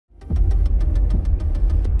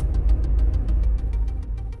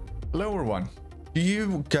Hello everyone. Do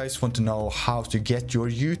you guys want to know how to get your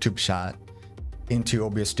YouTube chat into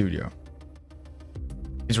OBS Studio?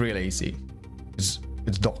 It's really easy. It's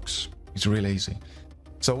docs. It's really easy.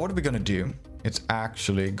 So what we're gonna do is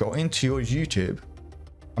actually go into your YouTube.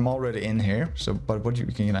 I'm already in here, but what you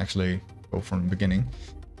can actually go from the beginning.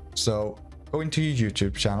 So go into your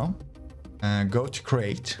YouTube channel and go to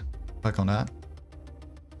create. Click on that.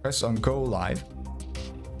 Press on go live.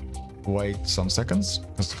 Wait some seconds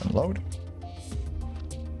because it's gonna load.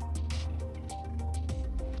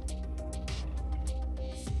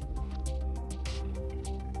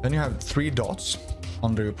 Then you have 3 dots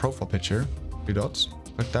under your profile picture. 3 dots.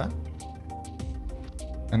 Click that.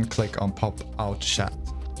 And click on pop out chat.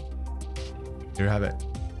 Here you have it.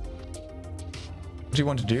 What you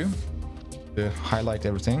want to do to highlight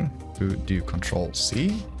everything, to do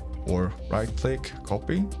Control-C or right-click,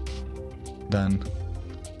 copy, then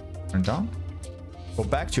turn down. Go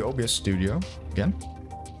back to OBS Studio again.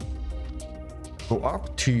 Go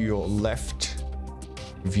up to your left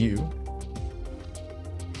view.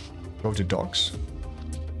 Go to Docs.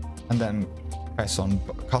 And then press on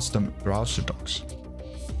Custom Browser Docs.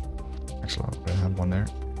 Actually, I already have one there.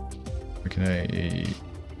 Okay.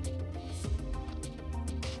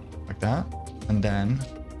 Like that. And then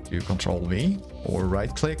do Control-V or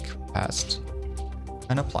right-click, paste,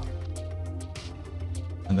 and apply.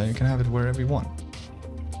 And then you can have it wherever you want.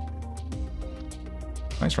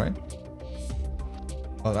 Nice, right?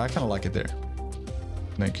 Well, I kind of like it there.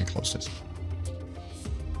 Then you can close this.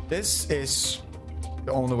 This is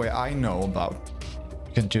the only way I know about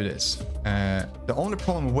you can do this. The only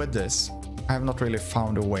problem with this, I have not really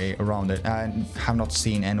found a way around it. I have not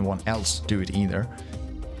seen anyone else do it either.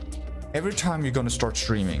 Every time you're going to start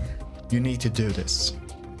streaming, you need to do this.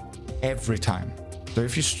 Every time. So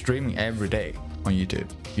if you're streaming every day on YouTube,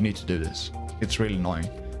 you need to do this. It's really annoying.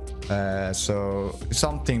 So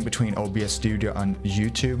something between OBS Studio and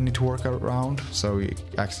YouTube need to work around. So you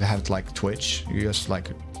actually have it like Twitch. You just like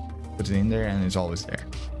put it in there and it's always there.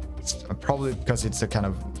 It's probably because it's a kind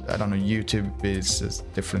of, I don't know, YouTube is a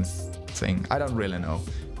different thing. I don't really know,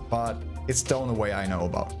 but it's the only way I know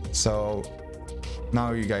about. So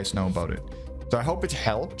now you guys know about it. So I hope it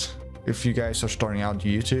helped if you guys are starting out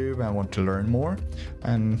YouTube and want to learn more.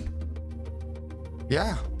 And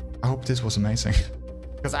yeah, I hope this was amazing.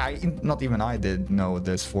 Because not even I did know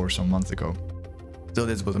this for some months ago. So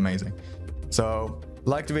this was amazing. So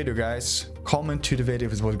like the video, guys, comment to the video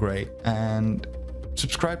if it was great, and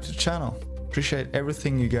subscribe to the channel. Appreciate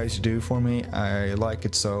everything you guys do for me. I like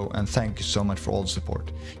it so, and thank you so much for all the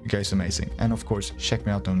support. You guys are amazing. And of course, check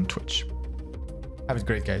me out on Twitch. Have it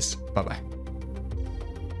great, guys. Bye bye.